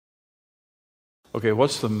Okay,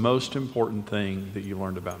 what's the most important thing that you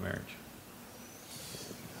learned about marriage?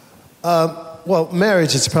 Well,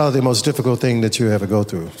 marriage is probably the most difficult thing that you ever go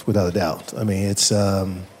through, without a doubt. I mean, it's,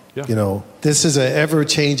 this is an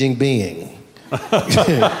ever-changing being.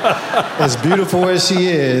 As beautiful as she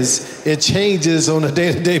is, it changes on a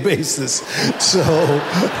day-to-day basis. So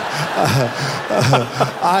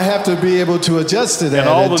I have to be able to adjust to that. And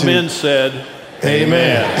all the men said,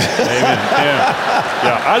 Amen. Amen.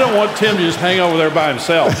 Yeah. I don't want Tim to just hang over there by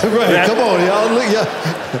himself. Right, come on, y'all. Look,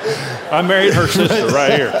 yeah. I married her sister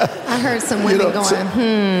right here. I heard some women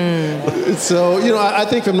going, So, I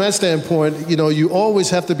think from that standpoint, you always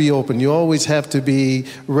have to be open. You always have to be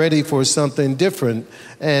ready for something different.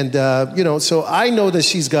 And, so I know that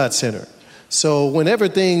she's God-centered. So whenever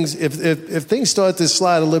if things start to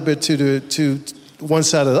slide a little bit to one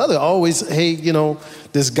side or the other, always, hey,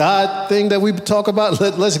 this God thing that we talk about,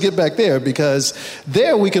 let's get back there, because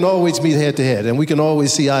there we can always meet head to head and we can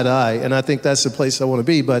always see eye to eye. And I think that's the place I want to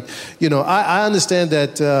be. But, I understand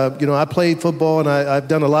that, I played football and I've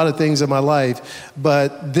done a lot of things in my life,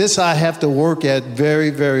 but this I have to work at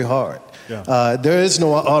very, very hard. Yeah. There is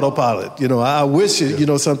no autopilot. I wish,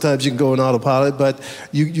 sometimes you can go on autopilot, but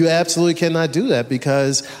you absolutely cannot do that,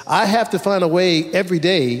 because I have to find a way every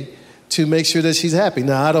day to make sure that she's happy.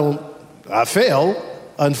 Now, I fail,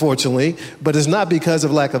 unfortunately, but it's not because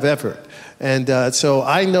of lack of effort. And so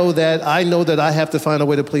I know that I have to find a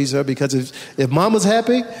way to please her, because if mama's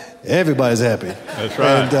happy, everybody's happy. That's right.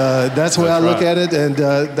 And that's the way I look at it, and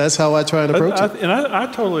that's how I try and approach it. And I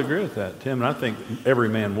totally agree with that, Tim, and I think every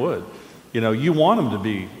man would. You want them to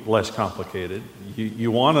be less complicated.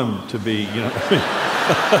 You want them to be,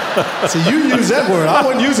 So you use that word. I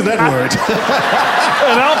wasn't using that word.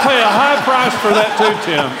 And I'll pay a high price for that too,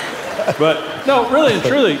 Tim. But no, really and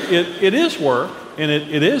truly, it is work, and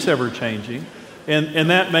it is ever-changing. And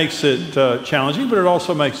that makes it challenging, but it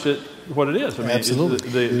also makes it what it is. I mean, absolutely.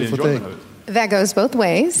 The enjoyment of it. That goes both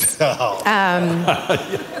ways.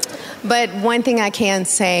 But one thing I can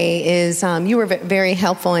say is you were very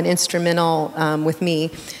helpful and instrumental with me,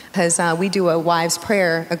 because we do a wives'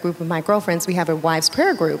 prayer, a group of my girlfriends. We have a wives'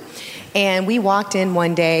 prayer group. And we walked in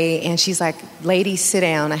one day, and she's like, ladies, sit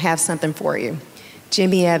down. I have something for you.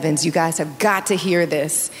 Jimmy Evans, you guys have got to hear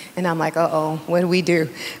this. And I'm like, uh-oh, what do we do?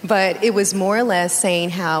 But it was more or less saying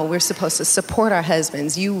how we're supposed to support our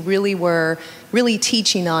husbands. You really were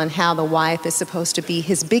teaching on how the wife is supposed to be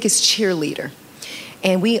his biggest cheerleader.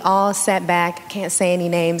 And we all sat back, can't say any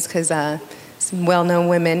names because some well-known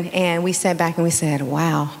women, and we sat back and we said,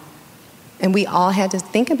 wow. And we all had to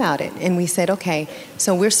think about it. And we said, okay,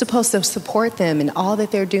 so we're supposed to support them in all that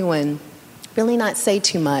they're doing, really not say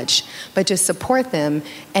too much, but just support them,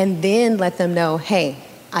 and then let them know, hey,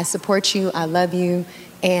 I support you, I love you,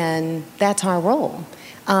 and that's our role.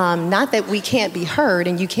 Not that we can't be heard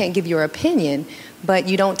and you can't give your opinion, but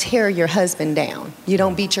you don't tear your husband down. You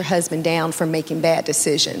don't beat your husband down for making bad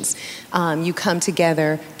decisions. You come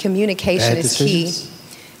together. Communication is key.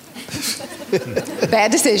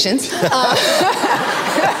 Bad decisions.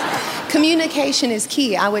 Communication is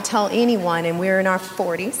key. I would tell anyone, and we're in our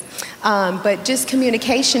 40s, but just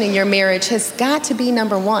communication in your marriage has got to be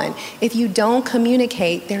number one. If you don't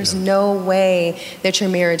communicate, there's no way that your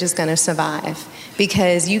marriage is going to survive.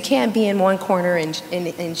 Because you can't be in one corner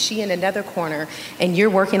and she in another corner, and you're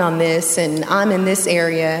working on this and I'm in this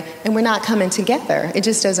area, and we're not coming together. It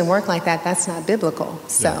just doesn't work like that. That's not biblical.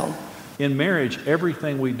 So, in marriage,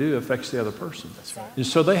 everything we do affects the other person. That's right. And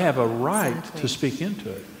so they have a right to speak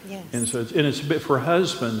into it. Yes. And so it's a bit for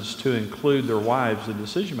husbands to include their wives in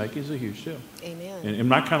decision making is a huge deal. Amen.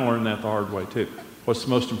 And I kind of learned that the hard way too. What's the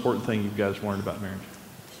most important thing you guys learned about marriage?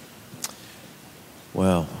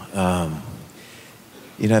 Well,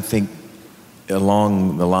 I think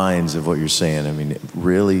along the lines of what you're saying, I mean,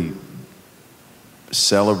 really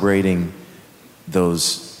celebrating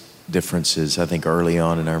those differences. I think early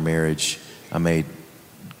on in our marriage, I made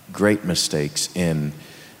great mistakes in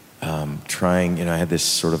trying, I had this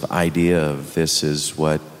sort of idea of this is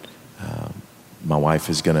what my wife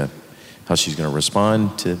is how she's going to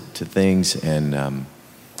respond to things. And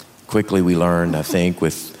quickly we learned, I think,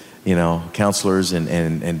 with counselors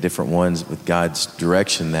and different ones with God's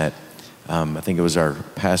direction that I think it was our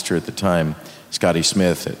pastor at the time, Scotty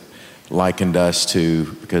Smith, that likened us to,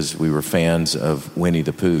 because we were fans of Winnie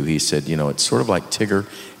the Pooh, he said, it's sort of like Tigger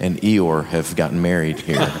and Eeyore have gotten married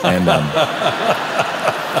here. And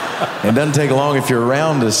it doesn't take long if you're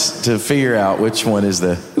around us to figure out which one is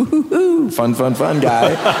the fun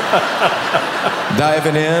guy.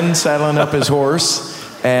 Diving in, saddling up his horse.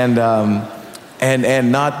 And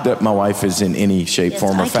And not that my wife is in any shape,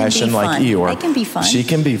 form, or fashion like Eeyore. I can be fun. She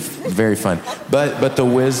can be very fun. But the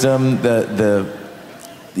wisdom, the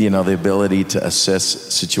ability to assess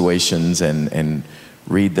situations and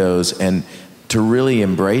read those, and to really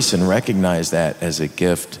embrace and recognize that as a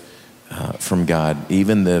gift from God,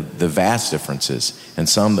 even the vast differences, and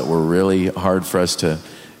some that were really hard for us to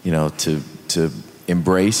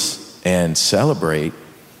embrace and celebrate,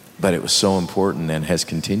 but it was so important and has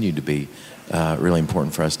continued to be really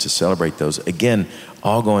important for us to celebrate those. Again,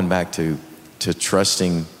 all going back to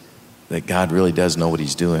trusting that God really does know what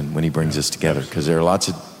he's doing when he brings us together. Because there are lots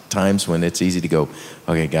of times when it's easy to go,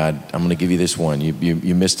 okay, God, I'm going to give you this one.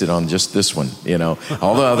 You missed it on just this one.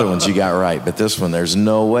 All the other ones you got right, but this one, there's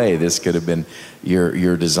no way this could have been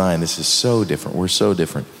your design. This is so different. We're so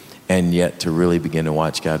different. And yet to really begin to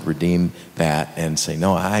watch God redeem that and say,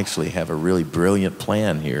 no, I actually have a really brilliant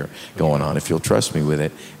plan here going on, if you'll trust me with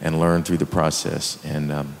it and learn through the process.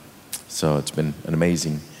 And so it's been an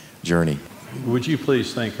amazing journey. Would you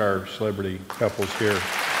please thank our celebrity couples here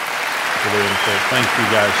for their input? Thank you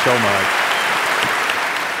guys so much.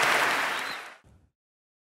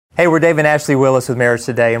 Hey, we're Dave and Ashley Willis with Marriage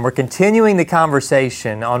Today, and we're continuing the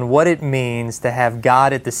conversation on what it means to have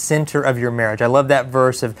God at the center of your marriage. I love that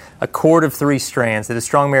verse of a cord of three strands, that a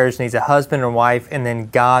strong marriage needs a husband and wife, and then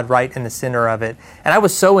God right in the center of it. And I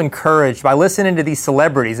was so encouraged by listening to these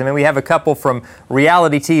celebrities. I mean, we have a couple from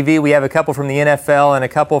reality TV, we have a couple from the NFL, and a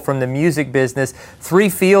couple from the music business. Three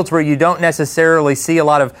fields where you don't necessarily see a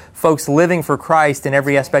lot of folks living for Christ in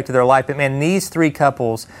every aspect of their life. But man, these three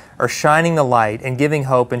couples are shining the light and giving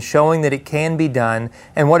hope and showing that it can be done.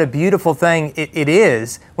 And what a beautiful thing it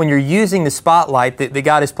is when you're using the spotlight that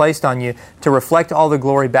God has placed on you to reflect all the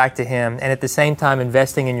glory back to Him, and at the same time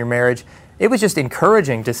investing in your marriage. It was just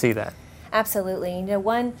encouraging to see that. Absolutely.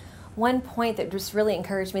 One point that just really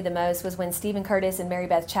encouraged me the most was when Stephen Curtis and Mary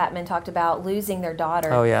Beth Chapman talked about losing their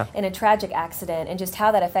daughter in a tragic accident, and just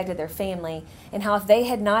how that affected their family, and how if they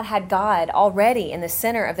had not had God already in the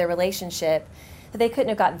center of their relationship, that they couldn't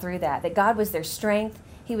have gotten through that God was their strength,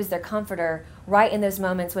 He was their comforter right in those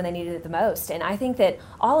moments when they needed it the most. And I think that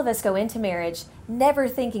all of us go into marriage never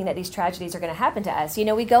thinking that these tragedies are going to happen to us.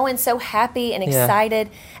 We go in so happy and excited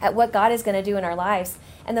at what God is going to do in our lives.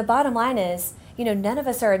 And the bottom line is, none of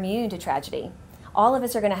us are immune to tragedy. All of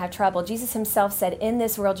us are going to have trouble. Jesus himself said, in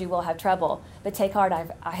this world you will have trouble, but take heart,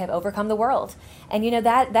 I have overcome the world. And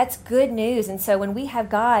that's good news. And so when we have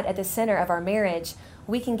God at the center of our marriage,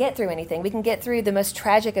 we can get through anything. We can get through the most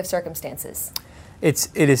tragic of circumstances. It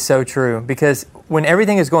is so true, because when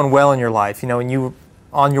everything is going well in your life, when you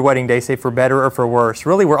on your wedding day say for better or for worse,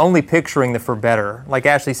 really we're only picturing the for better. Like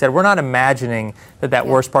Ashley said, we're not imagining that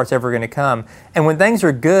worst part's ever going to come. And when things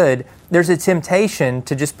are good, there's a temptation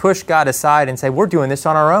to just push God aside and say, we're doing this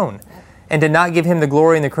on our own. And to not give Him the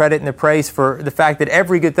glory and the credit and the praise for the fact that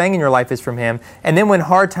every good thing in your life is from Him. And then when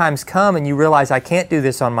hard times come and you realize I can't do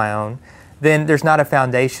this on my own, then there's not a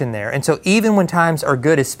foundation there. And so even when times are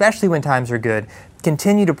good, especially when times are good,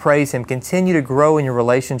 continue to praise Him, continue to grow in your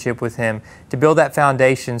relationship with Him, to build that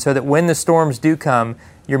foundation so that when the storms do come,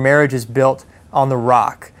 your marriage is built on the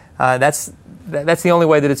rock. That's the only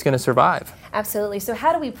way that it's going to survive. Absolutely. So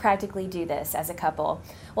how do we practically do this as a couple?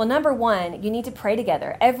 Well, number one, you need to pray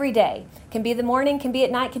together every day. Can be the morning, can be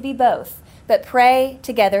at night, can be both. But pray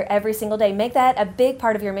together every single day. Make that a big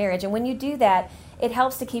part of your marriage. And when you do that, it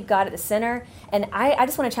helps to keep God at the center. And I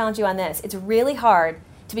just want to challenge you on this. It's really hard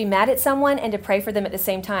to be mad at someone and to pray for them at the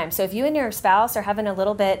same time. So if you and your spouse are having a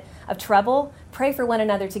little bit of trouble, pray for one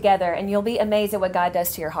another together, and you'll be amazed at what God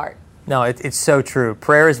does to your heart. No, it's so true.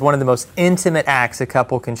 Prayer is one of the most intimate acts a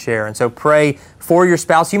couple can share. And so pray for your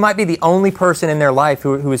spouse. You might be the only person in their life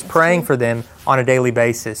who is praying for them on a daily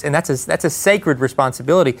basis. And that's a sacred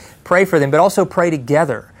responsibility. Pray for them, but also pray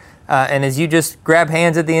together. And as you just grab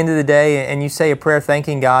hands at the end of the day and you say a prayer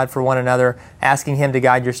thanking God for one another, asking Him to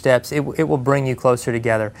guide your steps, it will bring you closer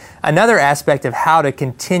together. Another aspect of how to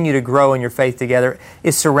continue to grow in your faith together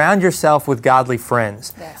is surround yourself with godly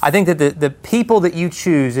friends. Yes. I think that the people that you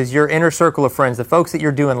choose as your inner circle of friends, the folks that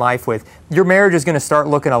you're doing life with, your marriage is going to start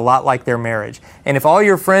looking a lot like their marriage. And if all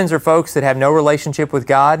your friends are folks that have no relationship with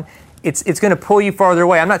God, it's going to pull you farther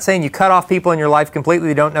away. I'm not saying you cut off people in your life completely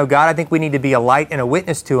that don't know God. I think we need to be a light and a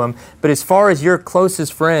witness to them. But as far as your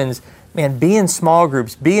closest friends, man, be in small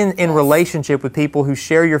groups. Be in relationship with people who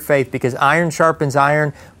share your faith, because iron sharpens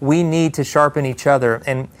iron. We need to sharpen each other,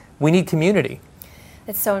 and we need community.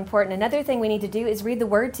 That's so important. Another thing we need to do is read the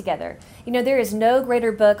Word together. There is no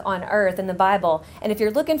greater book on earth than the Bible. And if you're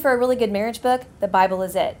looking for a really good marriage book, the Bible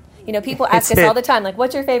is it. You know, people ask us all the time, like,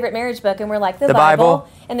 what's your favorite marriage book? And we're like, the Bible.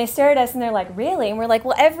 And they stare at us and they're like, really? And we're like,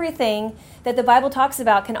 well, everything that the Bible talks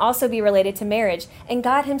about can also be related to marriage. And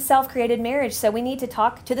God himself created marriage, so we need to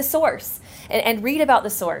talk to the source and read about the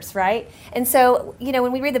source, right? And so, you know,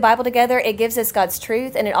 when we read the Bible together, it gives us God's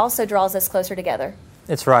truth, and it also draws us closer together.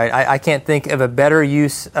 That's right. I can't think of a better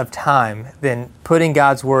use of time than putting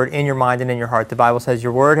God's word in your mind and in your heart. The Bible says,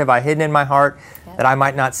 your word have I hidden in my heart that I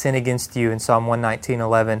might not sin against you, in Psalm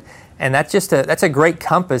 119:11. And that's a great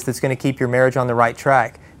compass that's going to keep your marriage on the right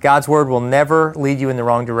track. God's word will never lead you in the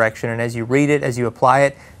wrong direction. And as you read it, as you apply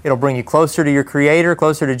it, it'll bring you closer to your Creator,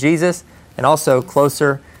 closer to Jesus, and also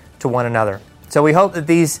closer to one another. So we hope that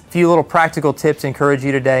these few little practical tips encourage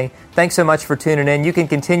you today. Thanks so much for tuning in. You can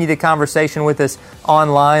continue the conversation with us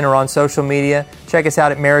online or on social media. Check us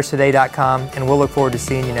out at marriagetoday.com, and we'll look forward to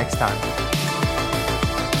seeing you next time.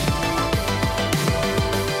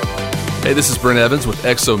 Hey, this is Brent Evans with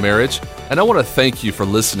XO Marriage, and I want to thank you for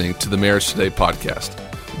listening to the Marriage Today podcast.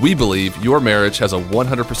 We believe your marriage has a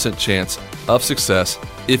 100% chance of success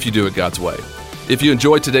if you do it God's way. If you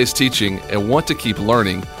enjoyed today's teaching and want to keep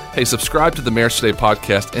learning, hey, subscribe to the Marriage Today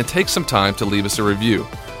podcast and take some time to leave us a review.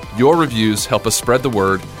 Your reviews help us spread the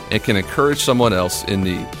word and can encourage someone else in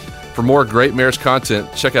need. For more great marriage content,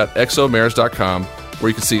 check out xomarriage.com, where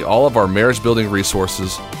you can see all of our marriage building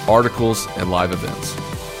resources, articles, and live events.